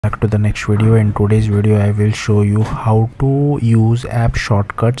Back to the next video. In today's video I will show you how to use app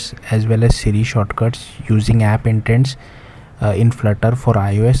shortcuts as well as Siri shortcuts using app intents in Flutter for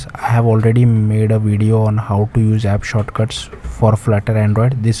iOS. I have already made a video on how to use app shortcuts for Flutter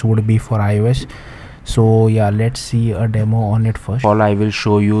Android. This would be for iOS. So yeah, let's see a demo on it first. All I will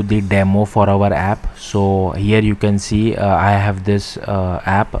show you the demo for our app. So here you can see I have this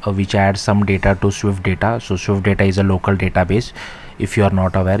app which adds some data to Swift data. So Swift data is a local database. If you are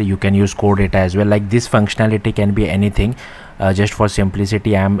not aware, you can use core data as well. Like this functionality can be anything. Just for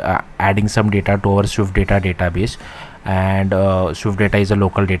simplicity, I am adding some data to our Swift data database, and Swift data is a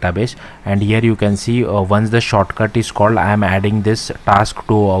local database. And here you can see once the shortcut is called, I am adding this task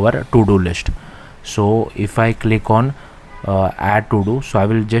to our to-do list. So if I click on add to do, so I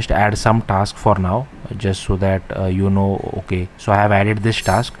will just add some task for now, just so that okay, so I have added this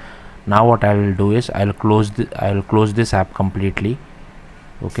task. Now what I will do is I'll close this app completely.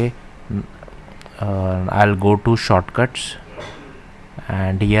 Okay, I'll go to shortcuts,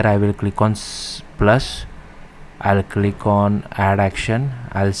 and here I will click on plus. I'll click on add action.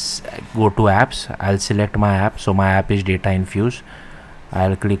 I'll go to apps. I'll select my app. So my app is data infuse.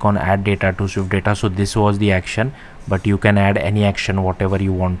 I'll click on add data to Swift data. So this was the action, but you can add any action whatever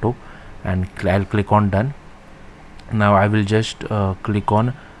you want to, and I'll click on done. Now I will just click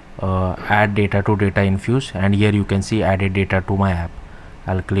on add data to data infuse, and here you can see added data to my app.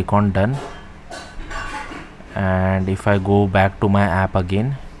 I'll click on done, and if I go back to my app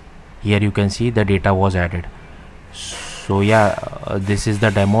again, here you can see the data was added. So yeah, this is the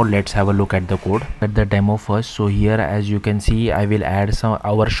demo. Let's have a look at the code at the demo first. So here, as you can see, I will add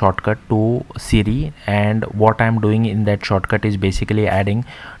our shortcut to Siri, and what I'm doing in that shortcut is basically adding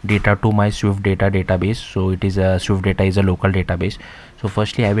data to my Swift data database. So it is a Swift data is a local database. So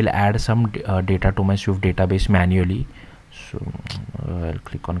firstly I will add some data to my Swift database manually. So I'll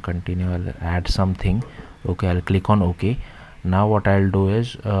click on continue. I'll add something. Okay, I'll click on OK. Now what I'll do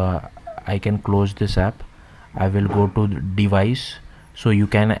is I can close this app. I will go to device, so you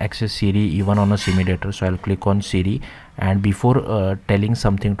can access Siri even on a simulator. So I'll click on Siri, and before telling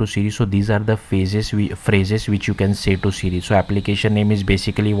something to Siri, so these are the phrases which you can say to Siri. So application name is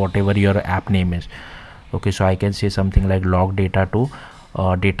basically whatever your app name is. Okay, so I can say something like log data to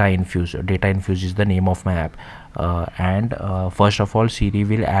data infuse. Data infuse is the name of my app, and first of all Siri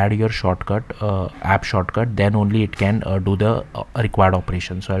will add your shortcut, app shortcut, then only it can do the required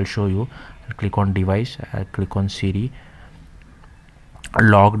operation. So I'll show you. I'll click on device. I'll click on Siri,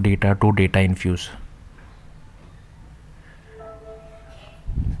 log data to data infuse.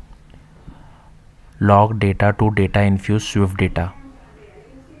 Log data to data infuse Swift data.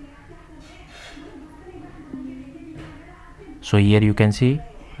 So here you can see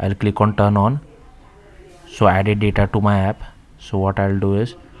I'll click on turn on. So added data to my app. So what I'll do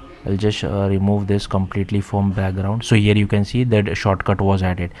is I'll just remove this completely from background. So here you can see that shortcut was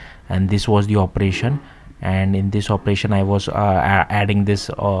added, and this was the operation, and in this operation I was adding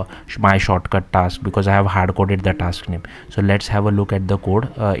this my shortcut task, because I have hard coded the task name. So let's have a look at the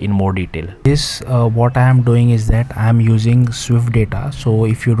code in more detail. This what I am doing is that I am using Swift data. So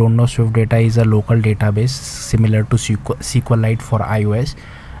if you don't know, Swift data is a local database similar to SQLite for iOS,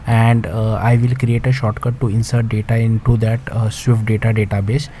 and I will create a shortcut to insert data into that Swift data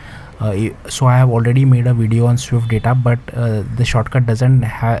database. So I have already made a video on Swift data, but the shortcut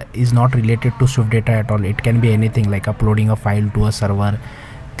is not related to Swift data at all. It can be anything, like uploading a file to a server,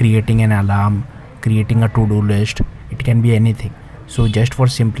 creating an alarm, creating a to-do list. It can be anything. So just for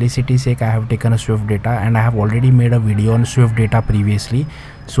simplicity's sake, I have taken a Swift data, and I have already made a video on Swift data previously.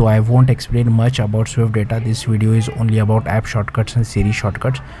 So I won't explain much about Swift data. This video is only about app shortcuts and Siri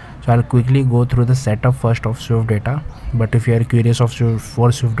shortcuts. So I'll quickly go through the setup first of Swift data. But if you are curious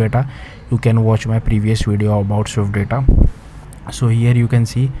for Swift data, you can watch my previous video about Swift data. So here you can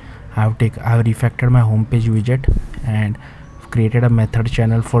see I have refactored my homepage widget and created a method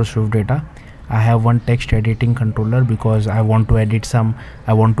channel for Swift data. I have one text editing controller because I want to enter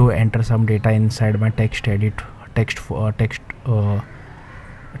some data inside my text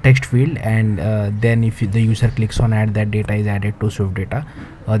field, and then if the user clicks on add, that data is added to Swift data.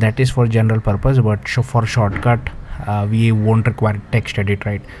 That is for general purpose, but for shortcut we won't require text edit,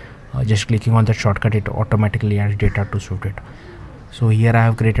 right? Just clicking on the shortcut, it automatically adds data to Swift data. So here I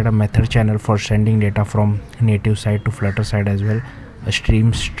have created a method channel for sending data from native side to Flutter side as well, a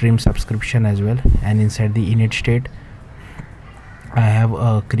stream subscription as well, and inside the init state I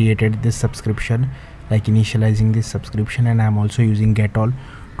have created this subscription, like initializing this subscription, and I am also using getAll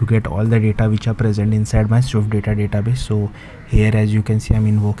to get all the data which are present inside my Swift data database. So here, as you can see, I'm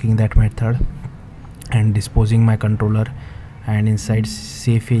invoking that method and disposing my controller and inside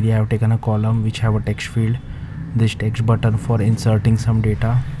safe area I have taken a column which have a text field, this text button for inserting some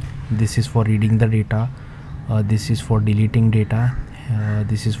data, this is for reading the data, this is for deleting data,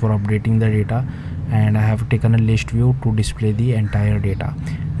 this is for updating the data, and I have taken a list view to display the entire data.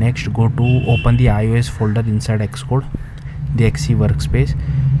 Next, go to open the iOS folder inside Xcode, the XC workspace,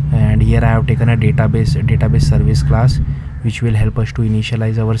 and here I have taken a database service class which will help us to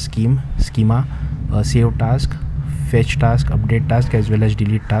initialize our schema, save task, fetch task, update task, as well as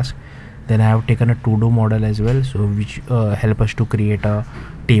delete task. Then I have taken a to-do model as well, so which help us to create a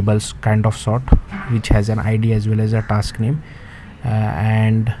tables kind of sort which has an ID as well as a task name.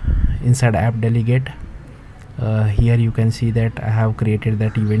 And inside app delegate, here you can see that I have created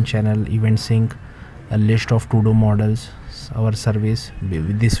that event channel, event sync, a list of to-do models, our service.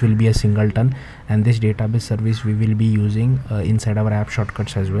 This will be a singleton, and this database service we will be using inside our app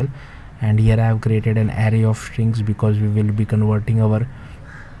shortcuts as well. And here I have created an array of strings because we will be converting our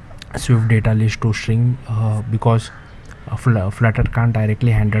Swift data list to string, because Flutter can't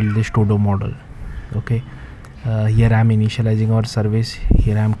directly handle this to-do model. Okay, here I am initializing our service.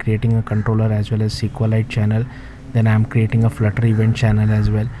 Here I am creating a controller as well as SQLite channel. Then I am creating a Flutter event channel as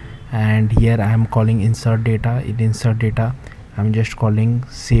well. And here I am calling insert data. In insert data I am just calling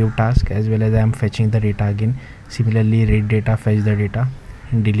save task, as well as I am fetching the data again. Similarly, read data, fetch the data.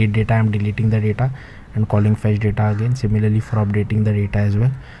 In delete data I am deleting the data and calling fetch data again. Similarly for updating the data as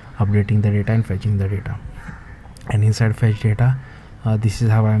well, updating the data and fetching the data. And inside fetch data, this is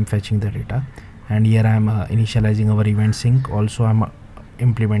how I am fetching the data. And here I am initializing our event sync. Also I am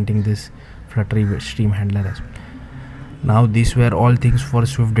implementing this Flutter stream handler as well. Now these were all things for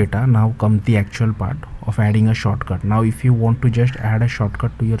Swift data. Now comes the actual part of adding a shortcut. Now if you want to just add a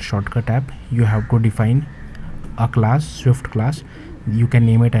shortcut to your shortcut app, you have to define a class, Swift class. You can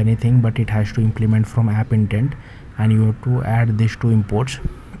name it anything, but it has to implement from app intent, and you have to add these two imports.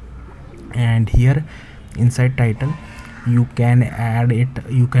 And here inside title you can add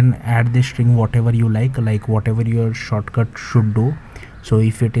the string whatever you like whatever your shortcut should do. So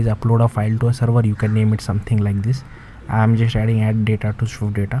if it is upload a file to a server, you can name it something like this. I am just adding add data to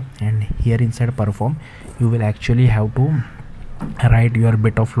Swift data. And here inside perform, you will actually have to write your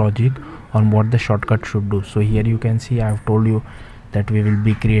bit of logic on what the shortcut should do. So here you can see I have told you that we will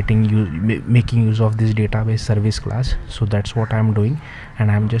be making use of this database service class. So that's what I am doing,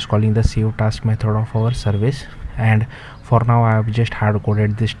 and I am just calling the save task method of our service. And for now I have just hard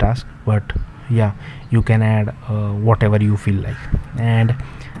coded this task, but yeah, you can add whatever you feel like. And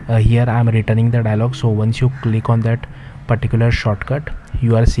here I am returning the dialog. So once you click on that particular shortcut,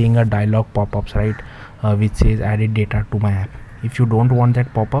 you are seeing a dialog pop-ups, right, which says added data to my app. If you don't want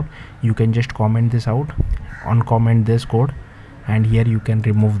that pop-up, you can just comment this out, uncomment this code, and here you can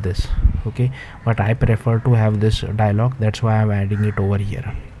remove this. Okay, but I prefer to have this dialog, that's why I'm adding it over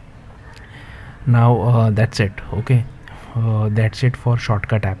here. Now that's it. Okay, that's it for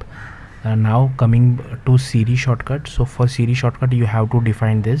shortcut app. Now coming to Siri shortcut. So for Siri shortcut you have to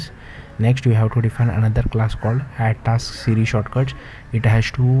define this. Next you have to define another class called add task Siri shortcuts. It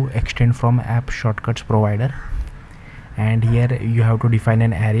has to extend from app shortcuts provider, and here you have to define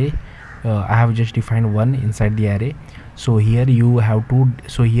an array. I have just defined one inside the array. So here you have to,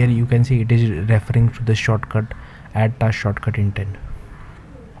 so here you can see it is referring to the shortcut add task shortcut intent,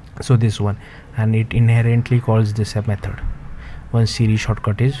 so this one, and it inherently calls this a method once Siri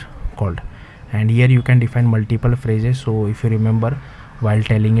shortcut is called. And here you can define multiple phrases. So if you remember, while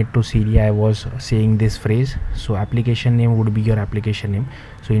telling it to Siri I was saying this phrase. So application name would be your application name.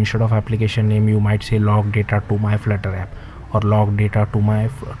 So instead of application name you might say log data to my Flutter app, or log data to my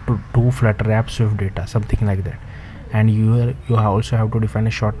to Flutter app Swift data, something like that. And you also have to define a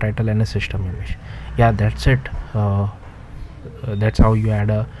short title and a system image. Yeah, that's it. That's how you add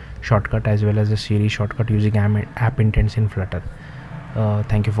a shortcut as well as a Siri shortcut using app intents in Flutter.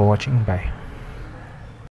 Thank you for watching. Bye.